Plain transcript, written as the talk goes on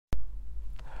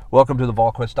Welcome to the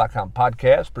VolQuest.com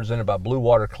podcast presented by Blue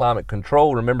Water Climate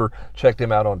Control. Remember, check them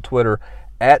out on Twitter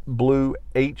at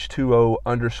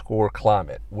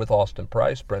BlueH2O_climate with Austin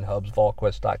Price, Brent Hubbs,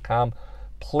 VolQuest.com.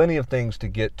 Plenty of things to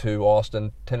get to.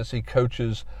 Austin, Tennessee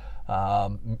coaches,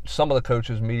 some of the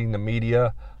coaches meeting the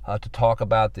media to talk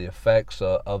about the effects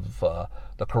of the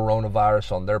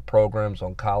coronavirus on their programs,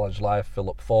 on college life.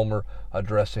 Philip Fulmer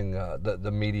addressing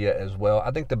the media as well.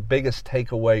 I think the biggest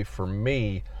takeaway for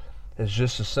me is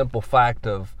just the simple fact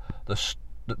of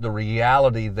the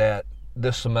reality that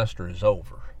this semester is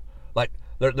over. Like,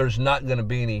 there's not going to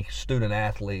be any student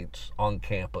athletes on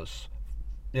campus.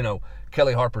 You know,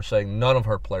 Kelly Harper saying none of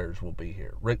her players will be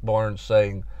here. Rick Barnes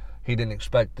saying he didn't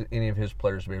expect any of his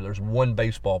players to be here. There's one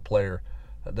baseball player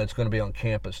that's going to be on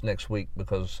campus next week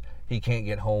because he can't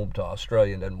get home to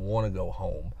Australia and doesn't want to go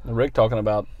home. And Rick talking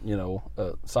about,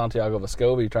 Santiago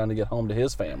Vescovi trying to get home to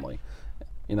his family,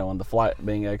 and the flight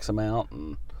being X amount,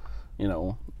 and,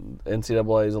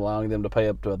 NCAA is allowing them to pay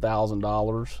up to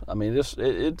 $1,000. I mean,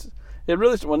 it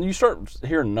really, when you start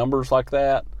hearing numbers like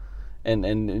that, and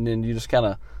then you just kind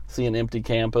of see an empty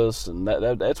campus, and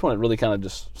that's when it really kind of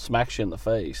just smacks you in the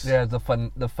face. Yeah,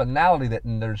 the finality that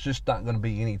there's just not going to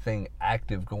be anything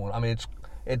active going on. I mean,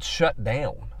 it's shut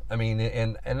down. I mean,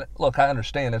 and look, I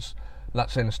understand it's not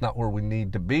saying it's not where we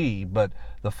need to be, but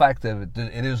the fact that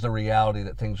it is the reality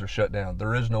that things are shut down.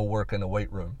 There is no work in the weight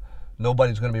room.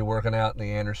 Nobody's going to be working out in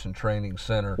the Anderson Training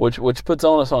Center. Which puts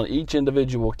onus on each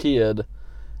individual kid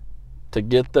to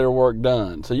get their work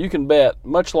done. So you can bet,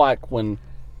 much like when,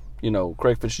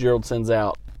 Craig Fitzgerald sends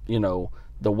out, the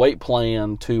weight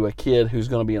plan to a kid who's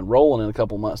going to be enrolling in a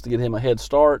couple months to get him a head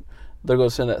start, they're going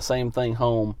to send that same thing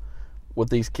home with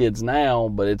these kids now,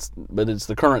 but it's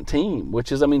the current team,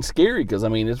 which is, scary because,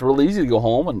 it's real easy to go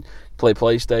home and play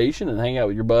PlayStation and hang out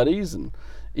with your buddies and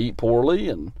eat poorly,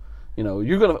 and,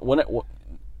 you're going to,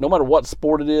 no matter what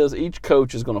sport it is, each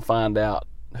coach is going to find out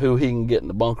who he can get in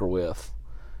the bunker with,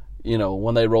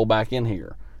 when they roll back in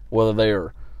here, whether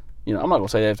they're, I'm not going to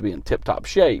say they have to be in tip-top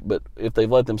shape, but if they've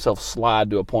let themselves slide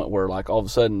to a point where, like, all of a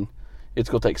sudden it's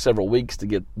going to take several weeks to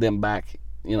get them back,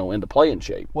 into playing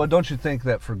shape. Well, don't you think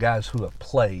that for guys who have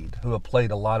played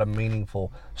a lot of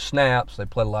meaningful snaps, they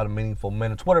played a lot of meaningful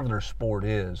minutes, whatever their sport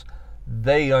is,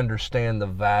 they understand the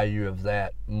value of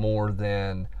that more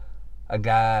than a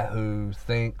guy who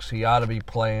thinks he ought to be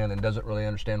playing and doesn't really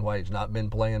understand why he's not been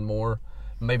playing more.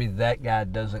 Maybe that guy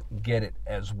doesn't get it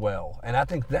as well. And I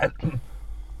think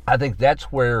that's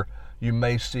where you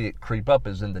may see it creep up,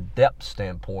 is in the depth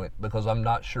standpoint, because I'm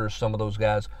not sure some of those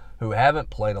guys who haven't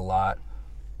played a lot,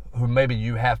 who maybe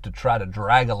you have to try to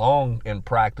drag along in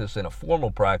practice, in a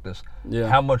formal practice,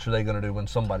 how much are they going to do when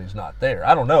somebody's not there?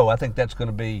 I don't know. I think that's going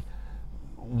to be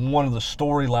one of the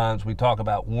storylines we talk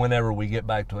about whenever we get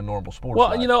back to a normal sports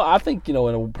life. I think, in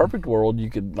a perfect world, you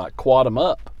could, quad them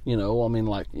up, it's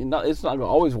not going to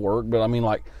always work, but,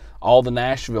 all the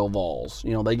Nashville Vols,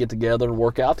 they get together and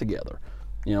work out together.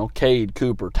 Cade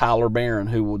Cooper, Tyler Barron,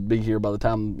 who would be here by the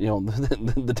time,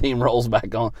 the team rolls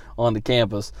back onto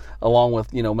campus, along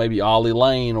with, maybe Ollie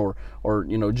Lane or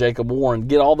Jacob Warren.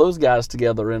 Get all those guys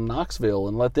together in Knoxville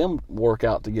and let them work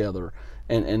out together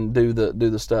and do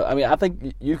the stuff. I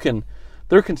think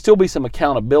there can still be some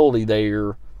accountability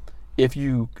there if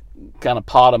you kind of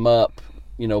pot them up,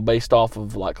 based off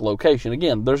of, location.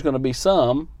 Again, there's going to be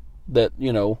some that,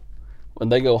 when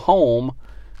they go home,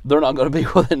 they're not going to be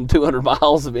within 200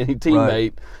 miles of any teammate.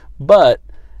 Right. But,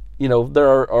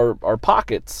 there are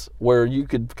pockets where you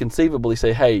could conceivably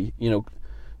say, hey,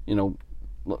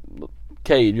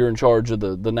 Cade, you're in charge of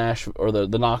the Nashville or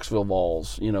the Knoxville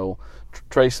Vols.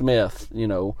 Trey Smith,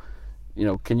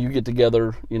 can you get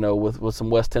together, with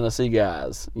some West Tennessee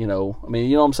guys? You know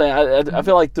what I'm saying? I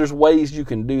feel like there's ways you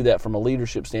can do that from a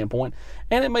leadership standpoint,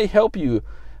 and it may help you.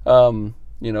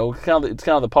 It's kind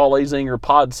of the Paul Azinger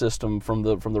pod system from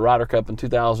the Ryder Cup in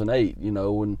 2008.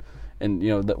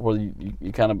 That where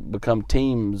you kind of become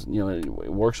teams.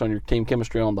 It works on your team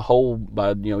chemistry on the whole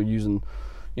by using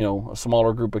a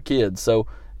smaller group of kids. So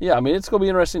yeah, it's going to be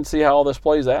interesting to see how all this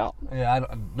plays out. Yeah,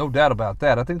 no doubt about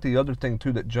that. I think the other thing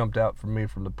too that jumped out for me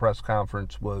from the press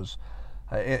conference was,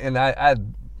 and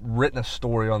I'd written a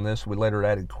story on this. We later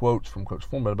added quotes from Coach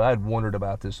Fulmer, but I had wondered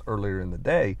about this earlier in the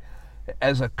day.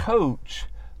 As a coach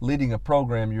leading a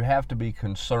program, you have to be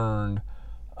concerned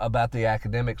about the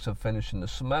academics of finishing the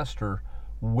semester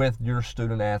with your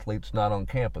student athletes not on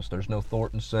campus. There's no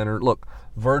Thornton Center. Look,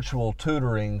 virtual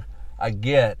tutoring, I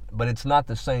get, but it's not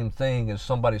the same thing as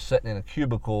somebody sitting in a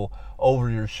cubicle over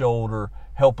your shoulder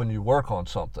helping you work on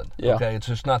something. Yeah. Okay, it's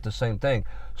just not the same thing.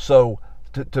 So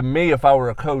to me, if I were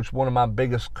a coach, one of my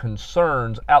biggest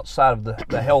concerns outside of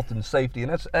the health and safety,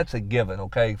 and that's a given,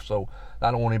 okay? So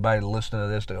I don't want anybody listening to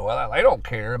this to go, well, they don't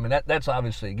care. I mean, that's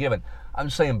obviously a given. I'm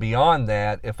saying beyond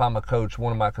that, if I'm a coach,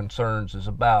 one of my concerns is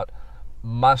about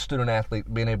my student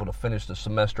athlete being able to finish the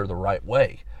semester the right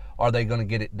way. Are they going to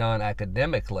get it done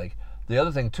academically? The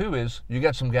other thing, too, is you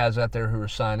got some guys out there who are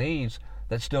signees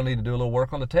that still need to do a little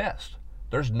work on the test.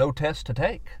 There's no test to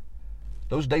take.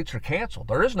 Those dates are canceled.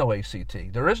 There is no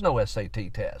ACT. There is no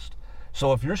SAT test.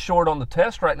 So if you're short on the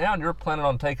test right now and you're planning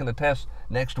on taking the test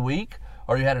next week,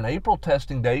 or you had an April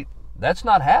testing date, that's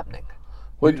not happening.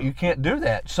 You can't do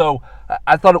that. So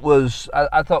I thought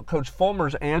Coach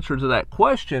Fulmer's answer to that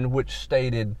question, which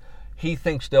stated he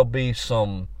thinks there'll be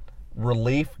some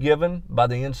relief given by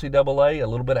the NCAA, a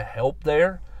little bit of help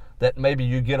there, that maybe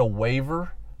you get a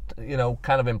waiver,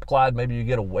 kind of implied maybe you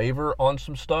get a waiver on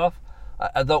some stuff.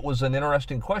 I thought was an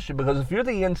interesting question, because if you're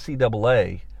the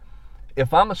NCAA,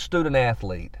 if I'm a student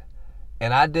athlete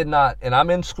and I'm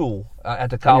in school at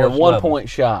the college level, you're 1 level, point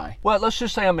shy. Well, let's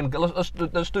just say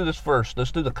let's do this first.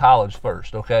 Let's do the college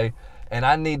first, okay? And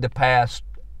I need to pass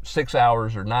 6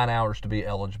 hours or 9 hours to be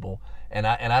eligible, and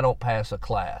I don't pass a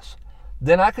class.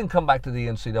 Then I can come back to the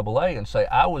NCAA and say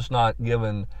I was not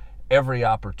given every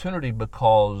opportunity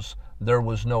because there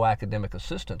was no academic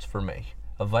assistance for me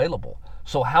available.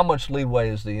 So how much leeway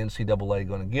is the NCAA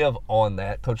going to give on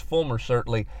that? Coach Fulmer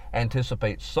certainly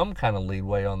anticipates some kind of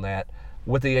leeway on that.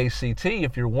 With the ACT,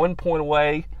 if you're 1 point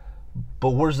away, but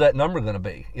where's that number going to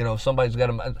be? If somebody's got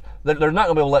they're not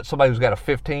going to be able to let somebody who's got a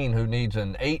 15 who needs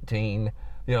an 18,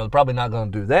 they're probably not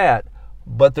going to do that.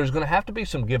 But there's going to have to be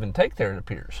some give and take there, it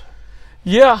appears.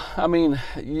 Yeah, I mean,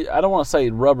 I don't want to say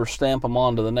rubber stamp them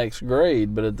on to the next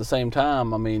grade, but at the same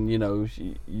time, I mean,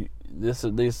 this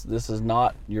is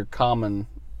not your common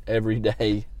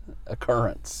everyday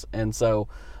occurrence, and so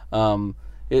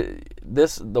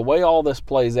the way all this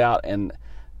plays out and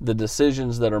the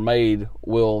decisions that are made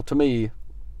will, to me,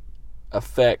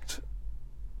 affect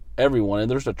everyone, and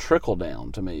there's a trickle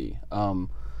down to me.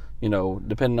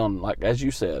 Depending on, like as you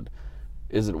said.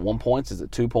 Is it 1 point? Is it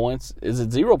 2 points? Is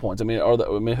it 0 points? I mean,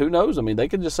 who knows? I mean, they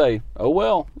could just say, "Oh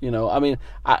well," I mean,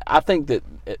 I think that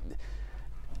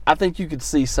I think you could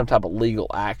see some type of legal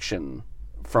action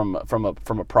from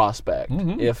a prospect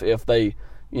if they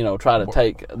try to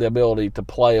take the ability to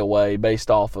play away based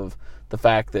off of the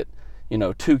fact that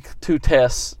two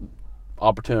test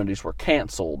opportunities were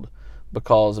canceled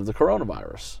because of the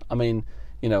coronavirus. I mean.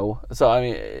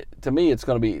 To me, it's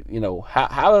going to be,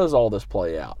 how does all this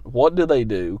play out? What do they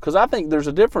do? Because I think there's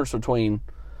a difference between,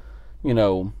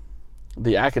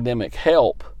 the academic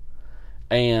help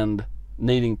and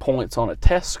needing points on a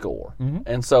test score. Mm-hmm.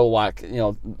 And so,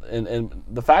 and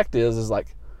the fact is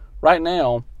like, right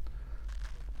now,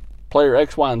 player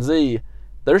X, Y, and Z,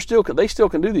 they still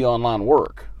can do the online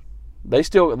work.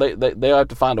 They'll have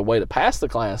to find a way to pass the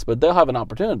class, but they'll have an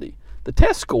opportunity. The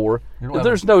test score, if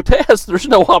there's no test, there's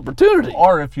no opportunity.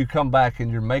 Or if you come back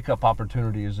and your makeup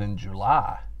opportunity is in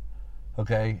July,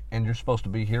 okay, and you're supposed to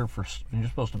be here for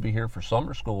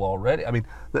summer school already. I mean,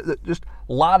 just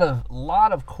a lot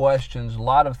of questions, a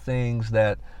lot of things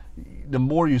that the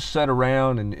more you sit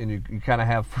around and you kind of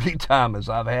have free time, as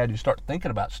I've had, you start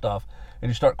thinking about stuff and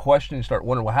you start questioning, you start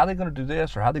wondering, well, how are they going to do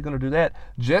this or how are they going to do that?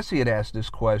 Jesse had asked this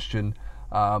question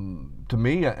to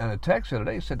me in a text the other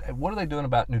day. He said, hey, what are they doing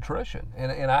about nutrition?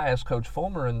 And I asked Coach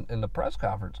Fulmer in the press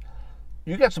conference,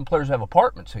 you got some players who have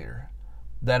apartments here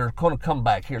that are going to come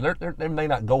back here. They may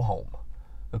not go home,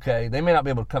 okay? They may not be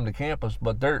able to come to campus,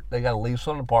 but they got a lease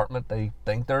on an apartment. They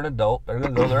think they're an adult. They're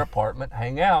going to go to their apartment,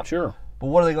 hang out. Sure. But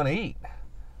what are they going to eat?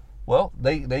 Well,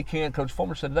 they can, Coach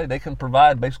Fulmer said today, they can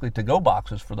provide basically to-go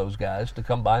boxes for those guys to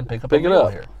come by and pick up a meal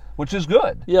here. Which is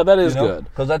good. Yeah, that is good.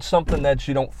 Because that's something that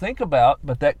you don't think about,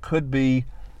 but that could be,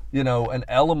 an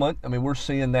element. I mean, we're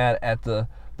seeing that at the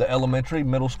elementary,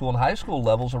 middle school, and high school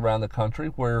levels around the country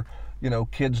where,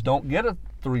 kids don't get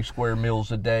 3 square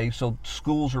meals a day, so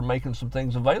schools are making some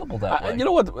things available that way. You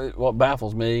know what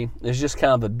baffles me is just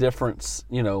kind of the difference.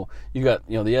 You got,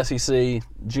 the SEC,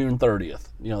 June 30th.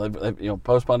 They've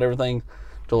postponed everything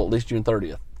till at least June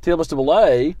 30th.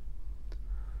 TWA,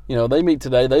 they meet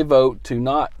today. They vote to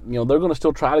not. They're going to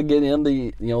still try to get in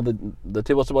the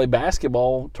TWA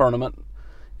basketball tournament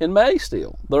in May.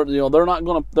 Still,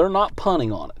 they're not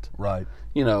punting on it. Right.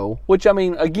 Which I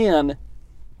mean, again,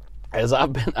 as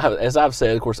I've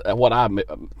said, of course, what I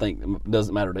think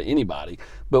doesn't matter to anybody.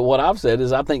 But what I've said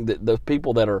is I think that the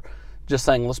people that are just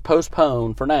saying let's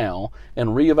postpone for now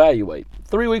and reevaluate.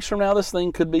 3 weeks from now, this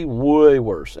thing could be way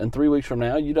worse, and 3 weeks from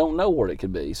now, you don't know where it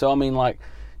could be. So I mean,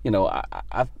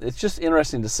 it's just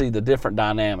interesting to see the different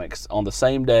dynamics on the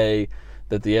same day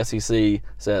that the SEC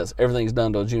says everything's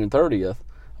done till June 30th.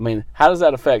 I mean, how does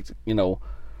that affect,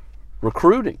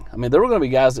 recruiting? I mean, there were going to be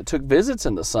guys that took visits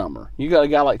in the summer. You got a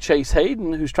guy like Chase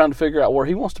Hayden who's trying to figure out where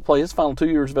he wants to play his final 2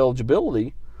 years of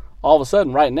eligibility. All of a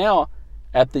sudden, right now,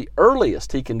 at the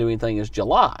earliest he can do anything is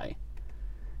July.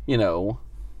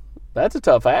 That's a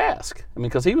tough ask. I mean,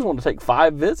 because he was wanting to take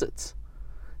 5 visits.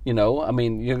 You got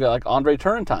like Andre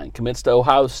Turrentine commits to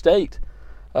Ohio State,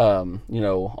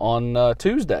 on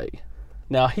Tuesday.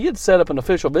 Now, he had set up an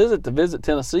official visit to visit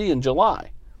Tennessee in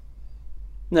July.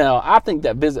 Now, I think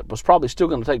that visit was probably still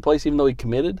going to take place even though he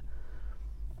committed.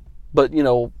 But,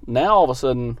 now all of a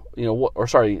sudden,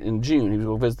 in June, he was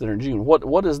going to visit there in June.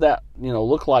 What does that,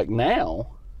 look like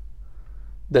now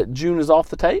that June is off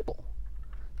the table?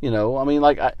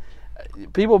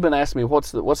 People have been asking me,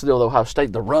 what's the deal with Ohio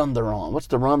State, the run they're on? What's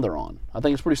the run they're on? I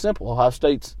think it's pretty simple. Ohio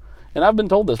State's, and I've been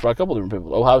told this by a couple of different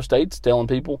people, Ohio State's telling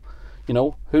people,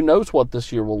 who knows what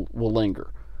this year will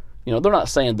linger. They're not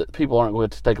saying that people aren't going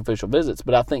to take official visits,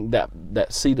 but I think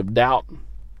that seed of doubt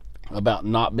about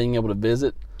not being able to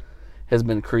visit has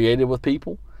been created with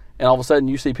people, and all of a sudden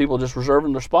you see people just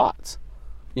reserving their spots.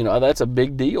 That's a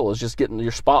big deal, is just getting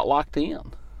your spot locked in.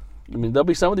 I mean, there'll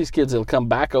be some of these kids that'll come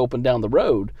back open down the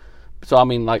road. So, I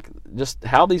mean, just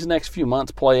how these next few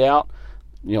months play out,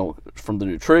 from the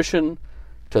nutrition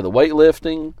to the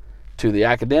weightlifting to the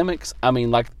academics. I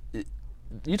mean,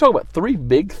 you talk about 3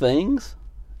 big things.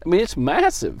 I mean, it's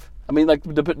massive. I mean,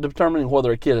 determining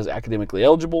whether a kid is academically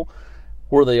eligible,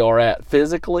 where they are at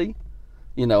physically.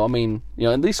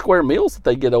 And these square meals that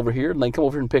they get over here and they come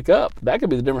over here and pick up, that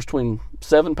could be the difference between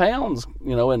 7 pounds,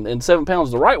 and 7 pounds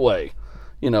the right way,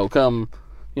 come,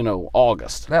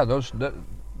 August. Yeah,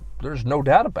 there's no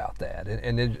doubt about that.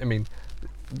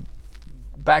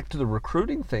 Back to the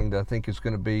recruiting thing that I think is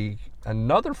going to be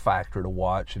another factor to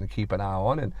watch and to keep an eye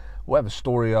on. And we'll have a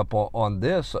story up on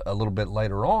this a little bit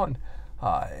later on.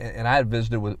 And I had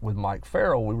visited with Mike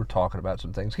Farrell. We were talking about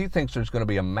some things. He thinks there's going to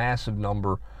be a massive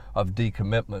number of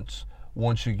decommitments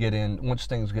once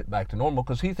things get back to normal,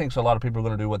 because he thinks a lot of people are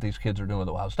going to do what these kids are doing with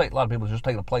Ohio State. A lot of people are just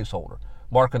taking a placeholder,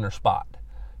 marking their spot.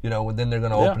 And then they're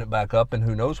going to open it back up, and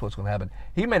who knows what's going to happen.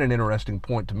 He made an interesting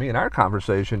point to me in our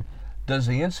conversation. Does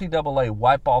the NCAA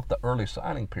wipe off the early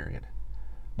signing period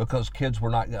because kids were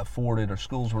not afforded, or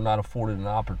schools were not afforded an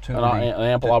opportunity? An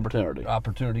ample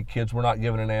opportunity. Kids were not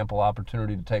given an ample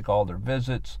opportunity to take all their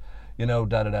visits, Does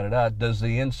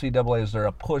the NCAA, is there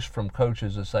a push from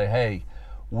coaches to say, hey,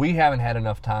 we haven't had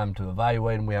enough time to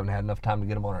evaluate them, we haven't had enough time to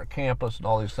get them on our campus and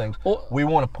all these things. Well, we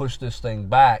want to push this thing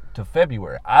back to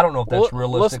February. I don't know if that's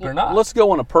realistic or not. Let's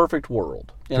go in a perfect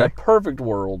world. In a perfect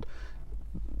world,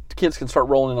 the kids can start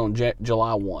rolling in on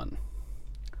July 1.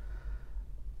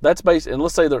 That's based, and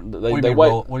let's say they wait.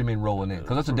 What do you mean rolling in?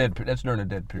 Because that's during a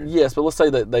dead period. Yes, but let's say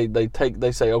that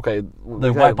they say, okay,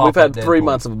 we've had 3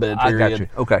 months of a dead period. I got you.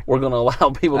 Okay, we're going to allow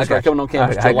people to start coming on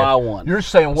campus July 1. You're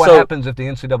saying what happens if the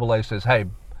NCAA says, hey,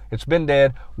 it's been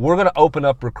dead, we're going to open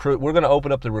up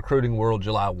the recruiting world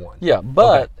July 1. Yeah,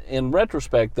 but in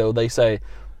retrospect, though, they say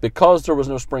because there was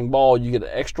no spring ball, you get an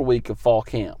extra week of fall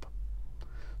camp.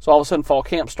 So all of a sudden, fall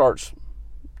camp starts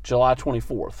July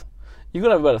 24th. You're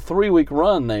going to have about a 3-week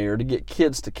run there to get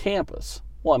kids to campus.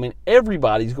 Well, I mean,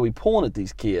 everybody's going to be pulling at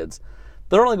these kids.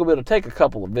 They're only going to be able to take a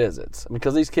couple of visits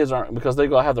because these kids because they're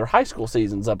going to have their high school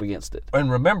seasons up against it.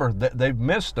 And remember, they've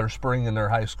missed their spring in their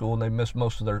high school, and they've missed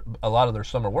a lot of their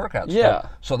summer workouts. Yeah.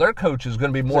 So their coach is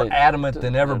going to be more adamant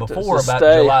than ever before about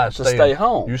July. Stay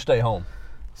home. You stay home.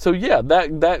 So yeah,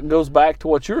 that goes back to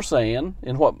what you're saying,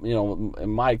 and what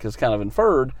and Mike has kind of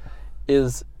inferred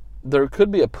is there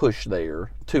could be a push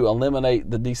there to eliminate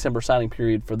the December signing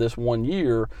period for this 1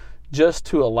 year, just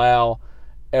to allow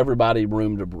everybody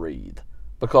room to breathe.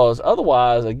 Because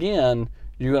otherwise, again,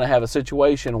 you're going to have a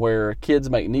situation where kids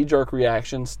make knee-jerk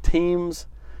reactions. Teams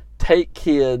take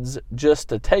kids just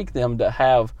to take them to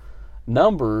have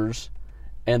numbers,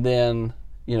 and then,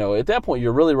 at that point,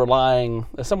 you're really relying,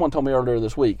 as someone told me earlier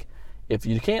this week, if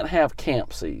you can't have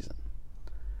camp season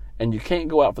and you can't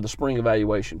go out for the spring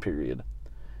evaluation period,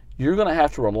 you're going to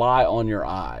have to rely on your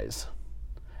eyes.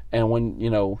 And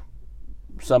when,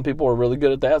 some people are really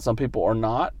good at that, some people are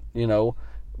not,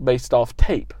 based off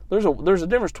tape. There's a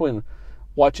difference between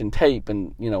watching tape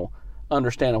and,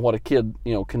 understanding what a kid,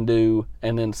 can do,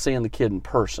 and then seeing the kid in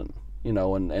person,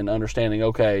 and understanding,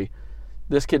 okay,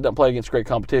 this kid doesn't play against great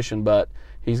competition, but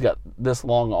he's got this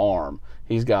long arm.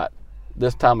 He's got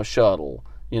this time of shuttle.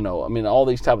 All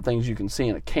these type of things you can see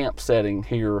in a camp setting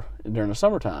here during the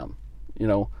summertime.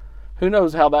 Who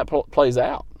knows how that plays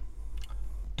out?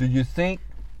 Do you think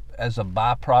as a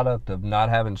byproduct of not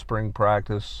having spring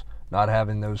practice, not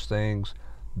having those things,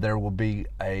 there will be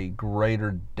a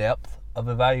greater depth of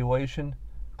evaluation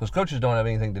because coaches don't have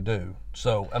anything to do.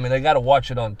 So, I mean, they got to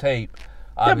watch it on tape.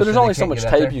 Yeah, but there's only so much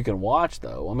tape you can watch,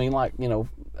 though. I mean, like,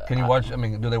 Can you watch,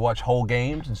 do they watch whole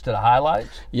games instead of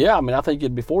highlights? Yeah, I mean, I think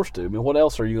you'd be forced to. I mean, what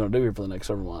else are you going to do here for the next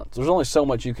several months? There's only so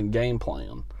much you can game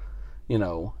plan,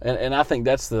 And I think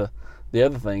that's the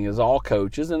other thing is all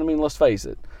coaches, and I mean, let's face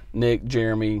it, Nick,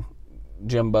 Jeremy,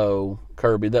 Jimbo,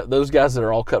 Kirby, those guys that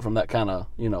are all cut from that kind of,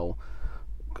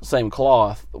 same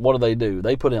cloth, what do?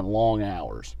 They put in long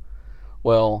hours.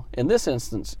 Well, in this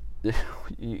instance,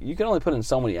 you can only put in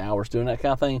so many hours doing that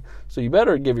kind of thing, so you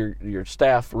better give your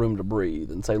staff room to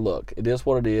breathe and say, look, it is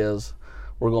what it is.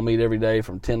 We're going to meet every day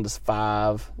from 10 to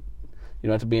 5. You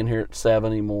don't have to be in here at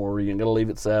 7 anymore. You're going to leave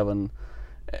at 7.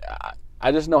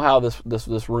 I just know how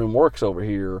this room works over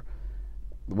here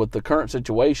with the current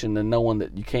situation and knowing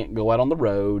that you can't go out on the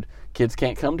road, kids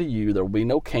can't come to you, there will be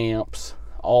no camps,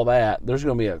 all that. There's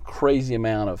going to be a crazy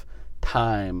amount of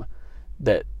time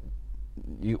that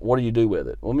what do you do with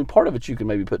it? Well, I mean, part of it you can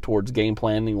maybe put towards game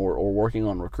planning or working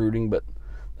on recruiting, but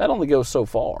that only goes so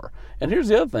far. And here's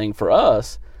the other thing for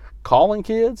us, calling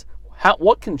kids,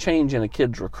 what can change in a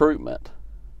kid's recruitment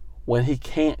when he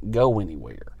can't go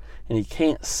anywhere and he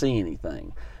can't see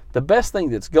anything? The best thing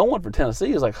that's going for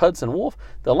Tennessee is like Hudson Wolf.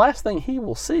 The last thing he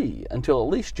will see until at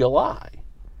least July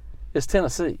is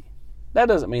Tennessee. That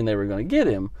doesn't mean they were going to get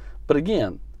him, but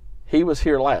again, he was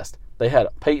here last. They had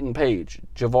Peyton Page,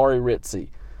 Javari Ritzie,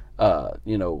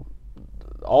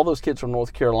 all those kids from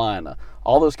North Carolina,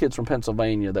 all those kids from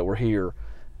Pennsylvania that were here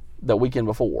the weekend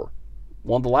before.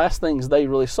 One of the last things they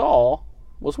really saw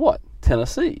was what?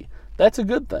 Tennessee. That's a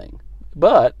good thing.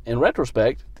 But in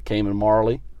retrospect, Cayman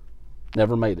Marley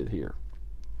never made it here.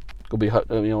 It's going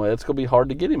to be hard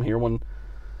to get him here when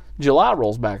July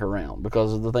rolls back around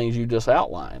because of the things you just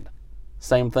outlined.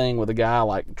 Same thing with a guy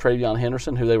like Travion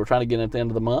Henderson, who they were trying to get at the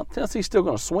end of the month. Tennessee's still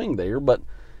going to swing there, but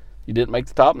you didn't make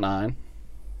the top 9.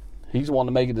 He's wanting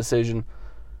to make a decision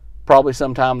probably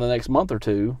sometime in the next month or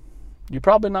two. You're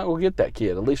probably not going to get that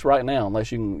kid, at least right now,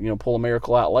 unless you can pull a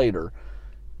miracle out later.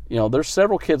 There's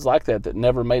several kids like that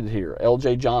never made it here.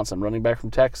 L.J. Johnson, running back from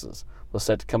Texas, was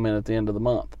set to come in at the end of the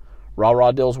month. Ra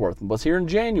Dillsworth was here in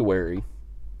January,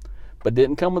 but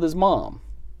didn't come with his mom.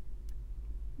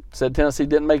 Said Tennessee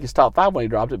didn't make his top 5 when he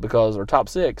dropped it or top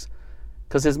 6,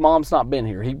 because his mom's not been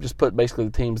here. He just put basically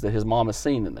the teams that his mom has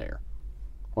seen in there.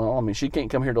 Well, I mean, she can't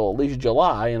come here till at least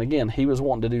July, and again, he was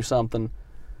wanting to do something,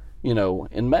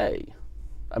 in May.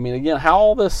 I mean, again,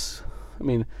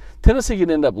 Tennessee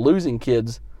could end up losing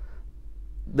kids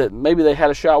that maybe they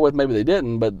had a shot with, maybe they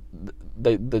didn't, but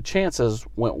the chances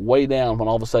went way down when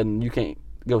all of a sudden you can't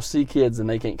go see kids and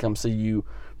they can't come see you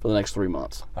for the next 3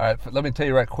 months. All right, let me tell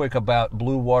you right quick about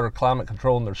Blue Water Climate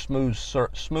Control and their smooth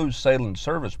sailing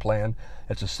service plan.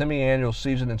 It's a semi-annual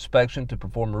season inspection to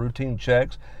perform routine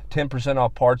checks, 10%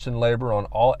 off parts and labor on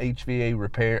all HVAC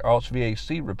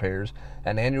repairs,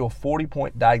 an annual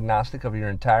 40-point diagnostic of your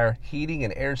entire heating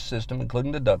and air system,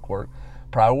 including the ductwork,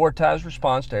 prioritize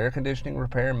response to air conditioning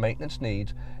repair and maintenance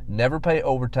needs, never pay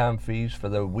overtime fees for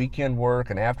the weekend work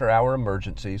and after-hour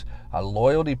emergencies, a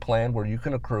loyalty plan where you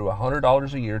can accrue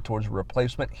 $100 a year towards a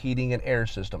replacement heating and air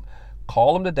system.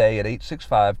 Call them today at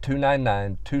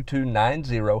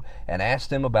 865-299-2290 and ask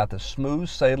them about the Smooth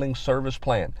Sailing Service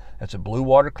Plan. That's a Blue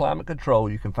Water Climate Control.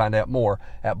 You can find out more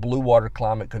at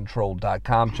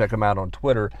bluewaterclimatecontrol.com. Check them out on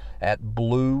Twitter at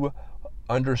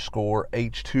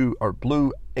blue_H2 or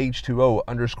blue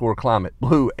H2O_climate,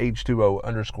 blue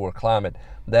H2O_climate.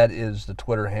 That is the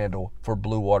Twitter handle for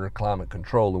Blue Water Climate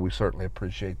Control, and we certainly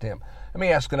appreciate them. Let me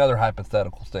ask another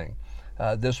hypothetical thing.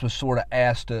 This was sort of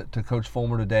asked to Coach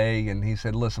Fulmer today, and he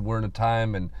said, listen, we're in a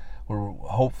time and we're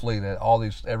hopefully that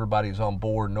everybody's on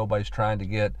board. Nobody's trying to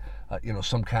get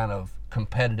some kind of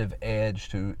competitive edge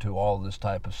to all this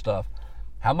type of stuff.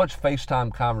 How much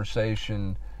FaceTime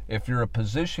conversation, if you're a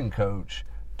position coach,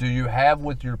 do you have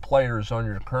with your players on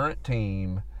your current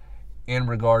team in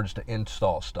regards to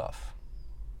install stuff?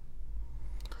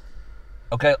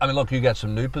 Okay, I mean, look, you got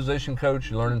some new position coach,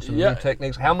 you're learning some new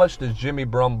techniques. How much does Jimmy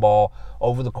Brumbaugh,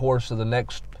 over the course of the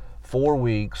next 4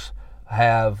 weeks,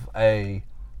 have you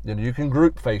can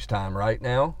group FaceTime right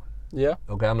now? Yeah.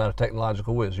 Okay, I'm not a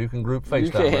technological whiz. You can group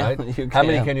FaceTime, right? You can. How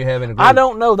many can you have in a group? I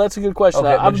don't know. That's a good question.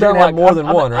 Okay, I've done more than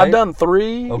one, right? I've done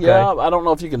 3. Okay. Yeah, I don't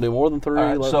know if you can do more than 3.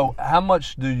 All right, so how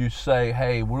much do you say,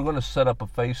 hey, we're going to set up a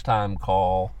FaceTime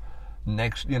call in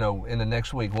the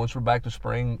next week once we're back to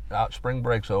spring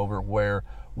break's over, where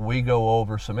we go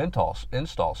over some install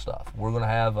stuff. We're going to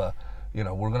have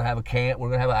we're going to have a we're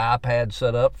going to have an iPad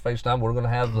set up, FaceTime. We're going to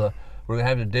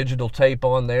have the digital tape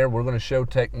on there. We're going to show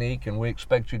technique, and we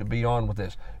expect you to be on with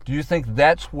this. Do you think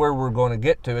that's where we're going to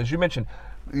get to? As you mentioned,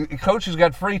 coaches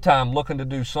got free time looking to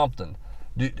do something.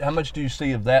 How much do you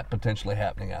see of that potentially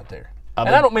happening out there? And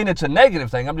I don't mean it's a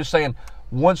negative thing. I'm just saying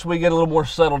once we get a little more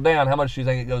settled down, how much do you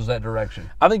think it goes that direction?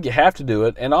 I think you have to do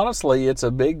it. And honestly, it's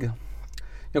a big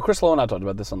Chris Lowe and I talked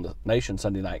about this on the Nation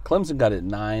Sunday night. Clemson got it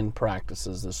 9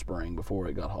 practices this spring before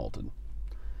it got halted.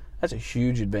 That's a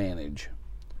huge advantage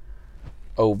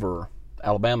over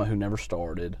Alabama, who never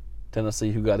started,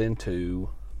 Tennessee, who got in 2,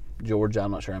 Georgia,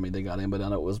 I'm not sure how many they got in, but I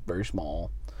know it was very small.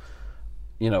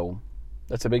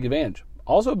 That's a big advantage.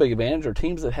 Also a big advantage are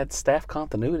teams that had staff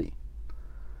continuity.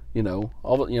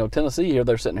 Tennessee here,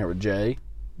 they're sitting here with Jay,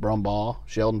 Brumbaugh,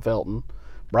 Sheldon Felton.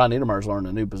 Brian Niedermeyer's learned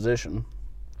a new position,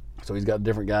 so he's got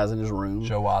different guys in his room.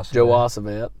 Joe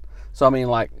Ossovet.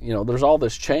 So, there's all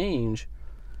this change,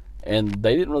 and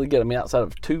they didn't really get, outside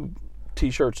of 2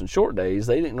 T-shirts and short days,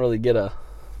 they didn't really get a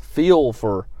feel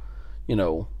for,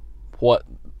 what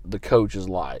the coach is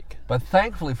like. But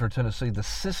thankfully for Tennessee, the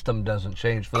system doesn't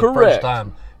change for Correct. the first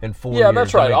time in 4 years. Yeah,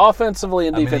 that's right. Offensively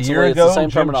and defensively, a year ago, it's the same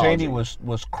Jim terminology. Chaney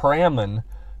was cramming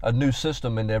a new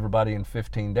system into everybody in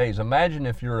 15 days. Imagine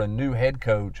if you're a new head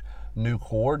coach, new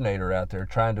coordinator out there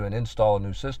trying to install a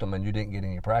new system and you didn't get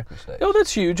any practice days.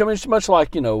 That's huge. It's much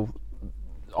like,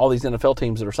 all these NFL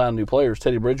teams that are signing new players.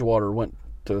 Teddy Bridgewater went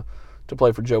to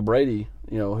play for Joe Brady,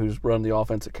 who's running the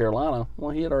offense at Carolina.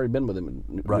 Well, he had already been with him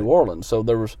in New Orleans. So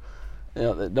there was,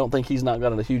 don't think he's not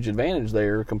got a huge advantage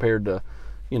there compared to,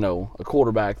 a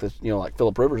quarterback that's, like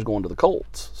Phillip Rivers going to the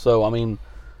Colts. So,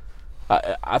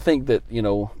 I think that,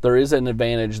 there is an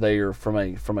advantage there from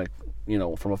a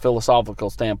philosophical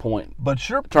standpoint. But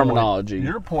your terminology.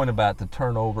 Your point about the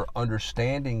turnover,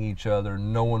 understanding each other,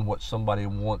 knowing what somebody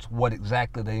wants, what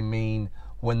exactly they mean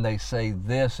when they say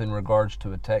this in regards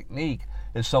to a technique,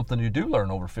 is something you do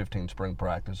learn over 15 spring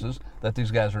practices that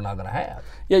these guys are not going to have.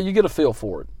 Yeah, you get a feel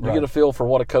for it. You get a feel for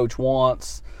what a coach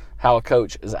wants, how a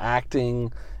coach is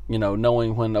acting,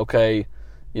 knowing when,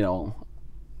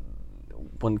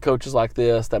 when coaches like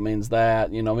this, that means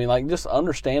that, just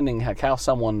understanding how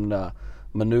someone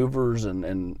maneuvers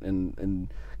and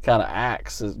kind of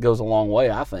acts goes a long way,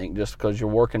 I think, just because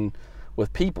you're working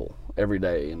with people every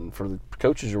day. And for the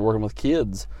coaches, you're working with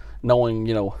kids, knowing,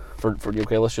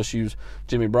 let's just use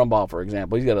Jimmy Brumbaugh, for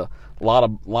example. He's got a lot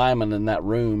of linemen in that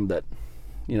room that,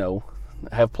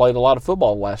 have played a lot of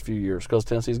football the last few years because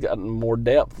Tennessee's gotten more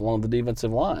depth along the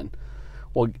defensive line.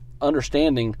 Well,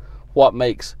 understanding what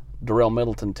makes Darrell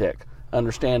Middleton tick,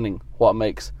 understanding what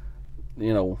makes,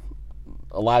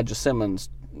 Elijah Simmons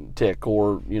tick,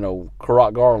 or,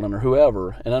 Karat Garland or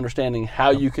whoever, and understanding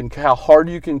how hard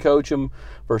you can coach them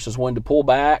versus when to pull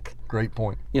back. Great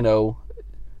point.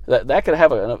 That could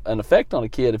have an effect on a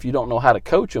kid if you don't know how to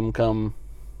coach them come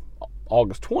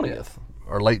August 20th.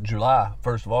 Or late July,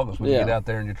 1st of August, when you get out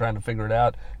there and you're trying to figure it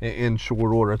out in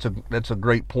short order. That's a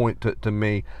great point to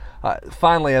me.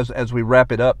 Finally, as we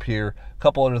wrap it up here, a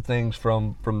couple other things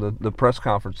from the press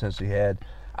conference Tennessee had.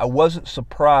 I wasn't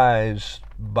surprised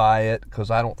by it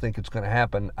because I don't think it's going to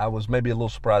happen. I was maybe a little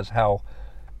surprised how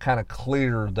kind of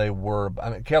clear they were.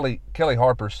 Kelly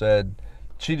Harper said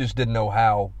she just didn't know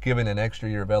how giving an extra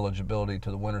year of eligibility to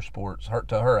the winter sports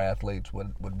to her athletes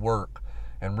would work.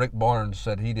 And Rick Barnes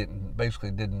said he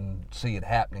didn't see it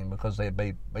happening because they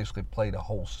basically played a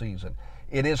whole season.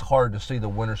 It is hard to see the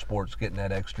winter sports getting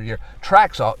that extra year.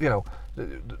 Track's off,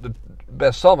 the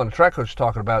Beth Sullivan, the track coach,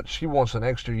 talking about she wants an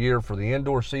extra year for the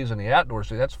indoor season, the outdoor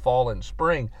season. That's fall and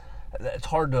spring. It's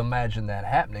hard to imagine that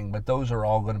happening, but those are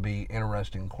all going to be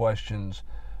interesting questions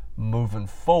moving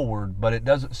forward. But it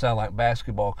doesn't sound like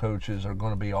basketball coaches are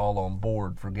going to be all on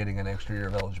board for getting an extra year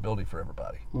of eligibility for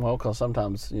everybody. Well, because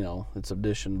sometimes, it's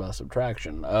addition by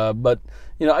subtraction. But,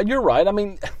 you're right.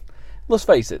 Let's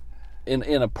face it.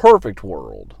 In a perfect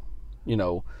world,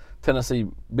 Tennessee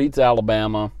beats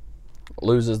Alabama,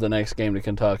 loses the next game to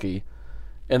Kentucky,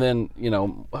 and then,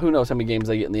 who knows how many games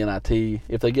they get in the NIT,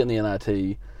 if they get in the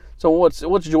NIT. So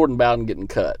what's Jordan Bowden getting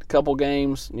cut? A couple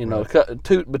games,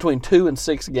 cut between 2 and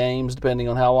 6 games, depending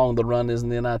on how long the run is in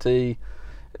the NIT.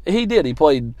 He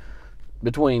played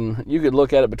you could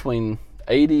look at it between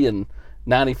 80 and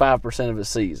 95% of his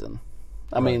season.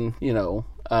 So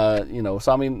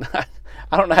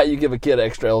I don't know how you give a kid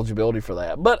extra eligibility for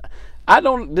that. But I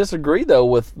don't disagree, though,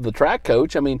 with the track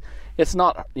coach. It's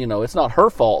not, it's not her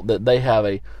fault that they have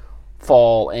a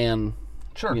fall and,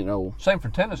 sure. Same for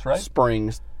tennis, right?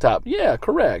 Spring type. Yeah,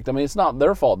 correct. It's not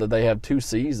their fault that they have 2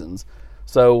 seasons.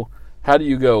 So how do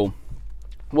you go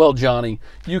well, Johnny,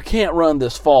 you can't run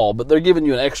this fall, but they're giving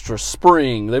you an extra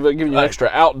spring. They've given you an extra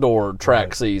outdoor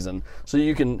track season. So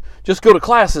you can just go to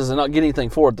classes and not get anything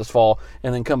for it this fall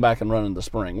and then come back and run in the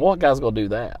spring. Well, what guy's going to do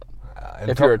that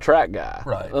if you're a track guy?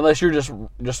 Right. Unless you're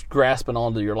just grasping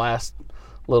onto your last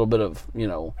little bit of,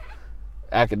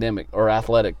 academic or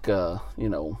athletic,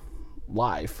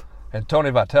 life. And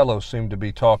Tony Vitello seemed to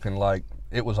be talking like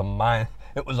it was a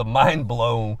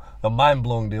mind-blowing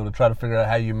deal to try to figure out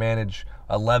how you manage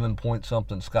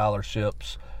 11-point-something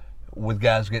scholarships with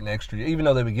guys getting extra. Even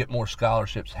though they would get more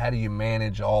scholarships, how do you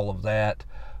manage all of that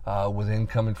with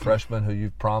incoming freshmen who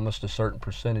you've promised a certain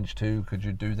percentage to? Could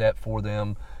you do that for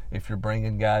them if you're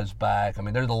bringing guys back? I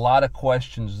mean, there's a lot of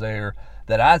questions there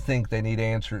that I think they need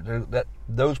answered. That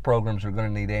those programs are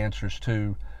going to need answers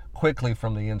to quickly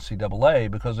from the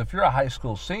NCAA, because if you're a high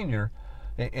school senior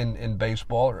in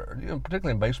baseball, or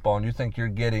particularly in baseball, and you think you're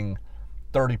getting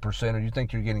 30% or you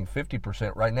think you're getting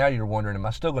 50%, right now you're wondering, am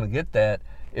I still going to get that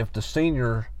if the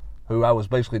senior who I was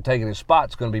basically taking his spot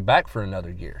is going to be back for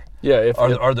another year? Yeah,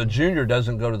 or the junior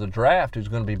doesn't go to the draft who's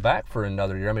going to be back for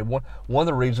another year. I mean, one of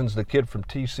the reasons the kid from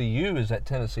TCU is at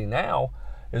Tennessee now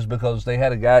is because they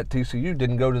had a guy at TCU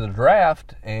didn't go to the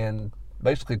draft and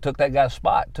basically took that guy's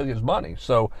spot, took his money.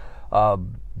 So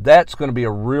that's going to be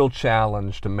a real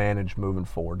challenge to manage moving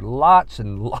forward. Lots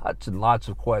and lots and lots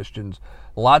of questions,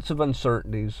 lots of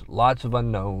uncertainties, lots of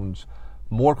unknowns,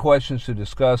 more questions to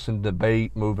discuss and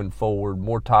debate moving forward,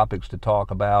 more topics to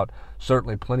talk about,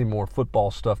 certainly plenty more football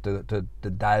stuff to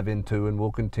dive into, and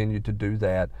we'll continue to do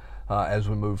that as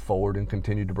we move forward and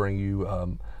continue to bring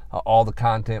you all the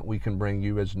content we can bring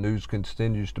you as news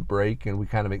continues to break, and we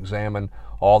kind of examine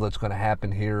all that's going to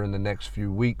happen here in the next few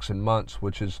weeks and months,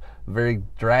 which is very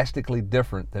drastically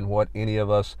different than what any of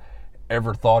us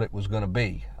ever thought it was going to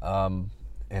be. And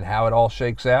how it all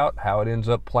shakes out, how it ends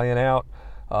up playing out,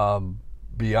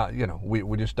 beyond,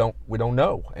 we just don't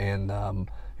know. And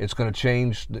it's going to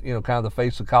change, kind of the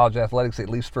face of college athletics, at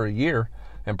least for a year,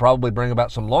 and probably bring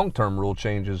about some long-term rule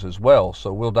changes as well.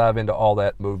 So we'll dive into all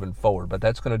that moving forward. But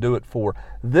that's going to do it for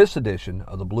this edition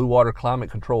of the Blue Water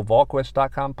Climate Control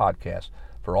VolQuest.com podcast.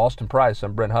 For Austin Price,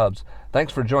 I'm Brent Hubbs.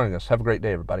 Thanks for joining us. Have a great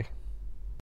day, everybody.